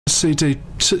CD.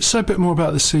 Say a bit more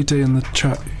about the CD and the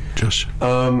track, Josh.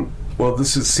 Well,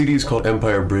 this CD is called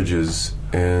Empire Bridges,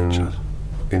 and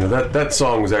that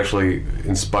song was actually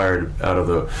inspired out of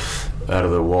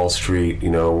the Wall Street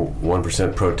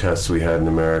 1% protests we had in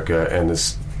America, and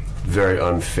this very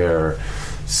unfair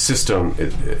system.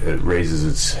 It raises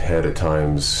its head at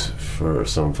times for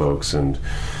some folks, and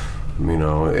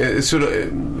it's sort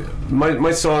of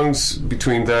my songs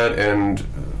between that and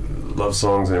love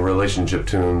songs and relationship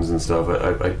tunes and stuff.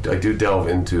 I do delve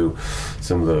into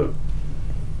some of the.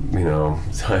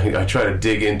 I try to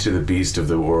dig into the beast of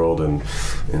the world and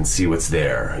see what's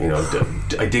there.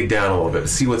 I dig down a little bit to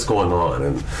see what's going on,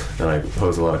 and I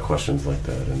pose a lot of questions like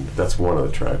that. And that's one of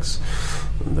the tracks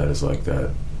that is like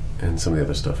that. And some of the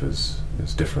other stuff is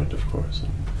different, of course.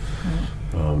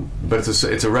 But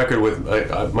it's a record with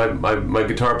my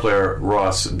guitar player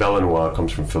Ross Belenois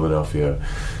comes from Philadelphia.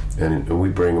 And we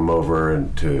bring them over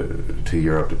to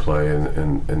Europe to play,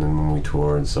 and then when we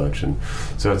tour and such, and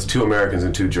so it's 2 Americans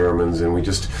and 2 Germans, and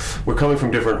we're coming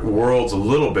from different worlds a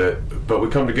little bit, but we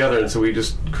come together, and so we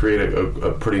just create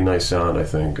a pretty nice sound, I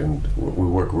think, and we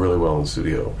work really well in the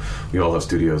studio. We all have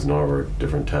studios in all of our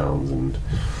different towns, and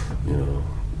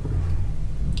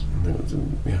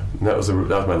that was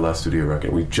my last studio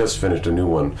record. We just finished a new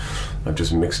one. I've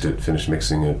just finished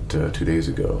mixing it 2 days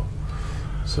ago.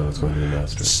 So it's going to be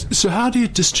mastered. So how do you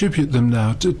distribute them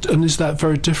now? And is that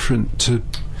very different to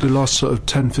the last sort of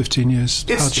 10, 15 years?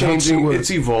 It's changing.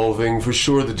 It's evolving. For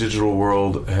sure, the digital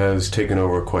world has taken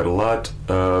over quite a lot.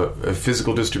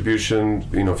 Physical distribution,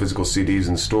 physical CDs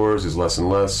in stores is less and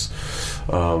less.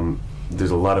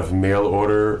 There's a lot of mail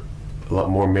order, a lot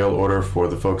more mail order for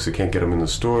the folks that can't get them in the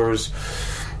stores.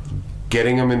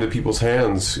 Getting them into people's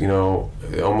hands,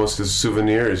 almost as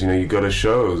souvenirs. You go to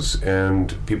shows,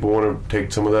 and people want to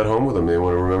take some of that home with them. They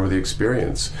want to remember the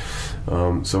experience.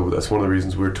 So that's one of the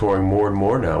reasons we're touring more and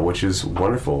more now, which is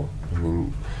wonderful. I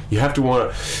mean, you have to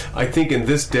want to. I think in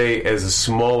this day, as a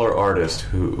smaller artist,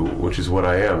 which is what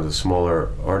I am, as a smaller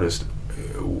artist,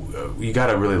 you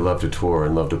gotta really love to tour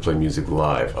and love to play music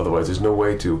live. Otherwise, there's no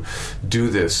way to do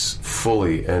this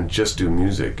fully and just do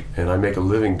music. And I make a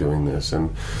living doing this,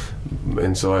 and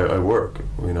so I work,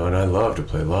 and I love to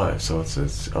play live. So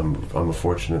I'm a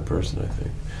fortunate person, I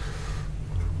think.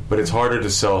 But it's harder to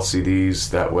sell CDs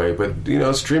that way. But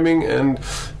streaming and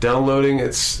downloading,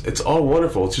 it's all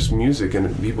wonderful. It's just music,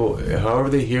 and people, however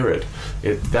they hear it,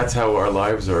 that's how our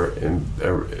lives are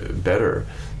better.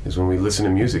 Is when we listen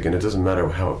to music, and it doesn't matter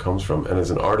how it comes from. And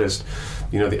as an artist,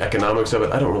 the economics of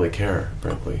it, I don't really care,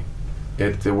 frankly.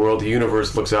 The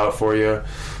universe looks out for you,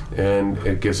 and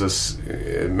it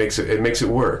makes it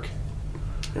work.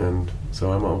 And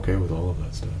so I'm okay with all of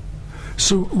that stuff.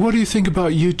 So what do you think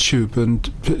about YouTube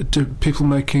and do people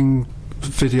making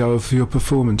video of your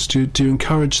performance? Do you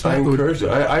encourage that? I encourage it.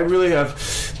 I really have.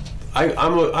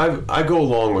 I go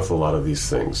along with a lot of these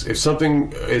things. If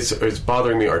something is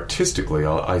bothering me artistically,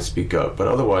 I speak up. But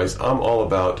otherwise, I'm all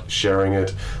about sharing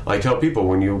it. I tell people,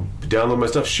 when you download my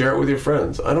stuff, share it with your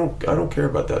friends. I don't care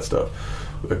about that stuff.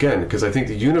 Again, because I think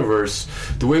the universe,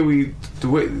 the way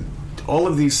all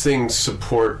of these things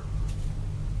support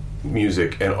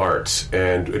music and art,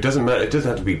 and it doesn't matter. It doesn't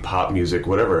have to be pop music,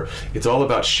 whatever. It's all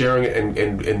about sharing it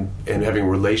and having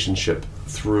relationship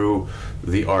through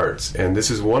the arts. And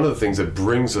this is one of the things that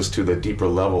brings us to the deeper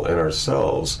level in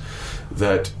ourselves,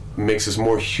 that makes us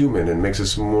more human and makes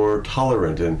us more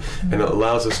tolerant, and it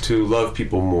allows us to love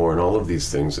people more, and all of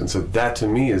these things. And so that, to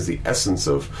me, is the essence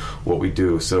of what we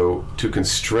do. So to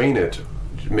constrain it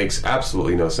makes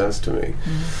absolutely no sense to me.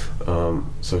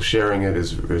 So sharing it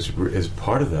is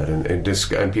part of that,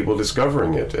 and people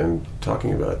discovering it and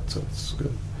talking about it. So it's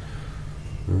good.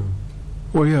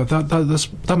 Well, yeah,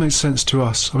 that makes sense to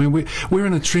us. I mean, we're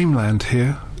in a dreamland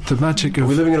here. The magic of...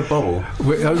 We're living in a bubble.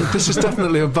 This is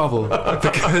definitely a bubble,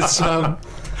 because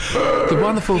the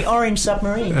wonderful... The orange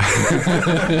submarine.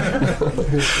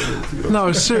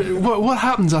 No, seriously, what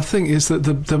happens, I think, is that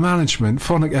the management,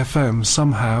 Phonic FM,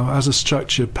 somehow, as a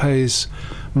structure, pays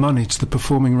money to the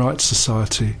Performing Rights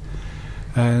Society,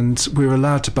 and we're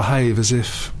allowed to behave as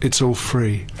if it's all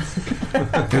free.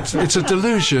 It's a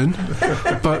delusion,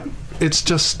 but it's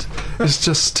just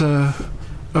a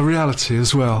reality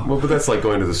as well. Well, but that's like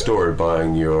going to the store and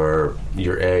buying your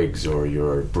eggs or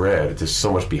your bread. There's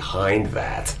so much behind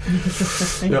that. I'm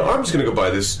just going to go buy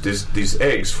these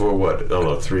eggs for what? I don't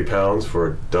know, £3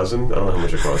 for a dozen? I don't know how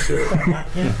much it costs here.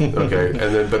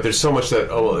 Okay, but there's so much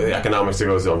the economics that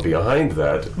goes on behind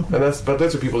that, and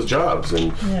those are people's jobs,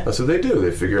 and that's what they do.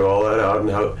 They figure all that out,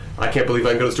 and I can't believe I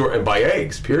can go to the store and buy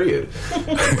eggs. Period.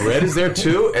 And bread is there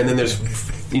too, and then there's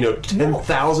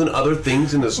 10,000 other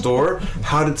things in the store.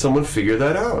 How did someone figure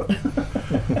that out?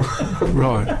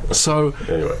 Right. So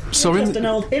Anyway, You're just an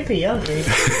old hippie, aren't you?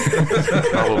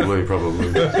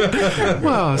 probably.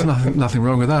 well, there's nothing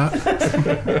wrong with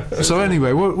that. So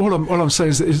anyway, what I'm saying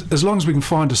is that as long as we can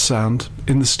find a sound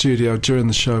in the studio during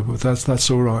the show, that's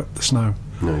all right. There's no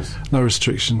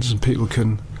restrictions, and people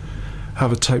can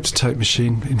have a tape-to-tape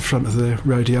machine in front of their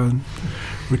radio and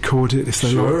record it if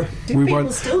they like. Do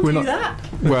people still do that?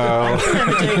 Well, I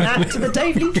remember doing that to the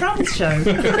Dave Lee Travis show.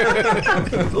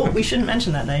 Oh, we shouldn't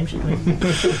mention that name, should we?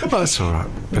 well, that's all right.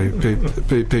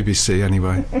 BBC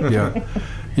anyway. Yeah,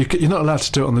 you're not allowed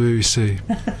to do it on the BBC.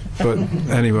 But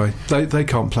anyway, they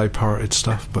can't play pirated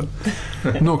stuff, but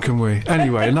nor can we.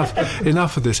 Anyway,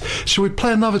 enough of this. Shall we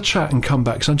play another track and come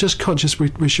back? Because I'm just conscious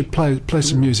we should play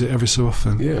some music every so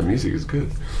often. Yeah, music is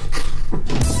good.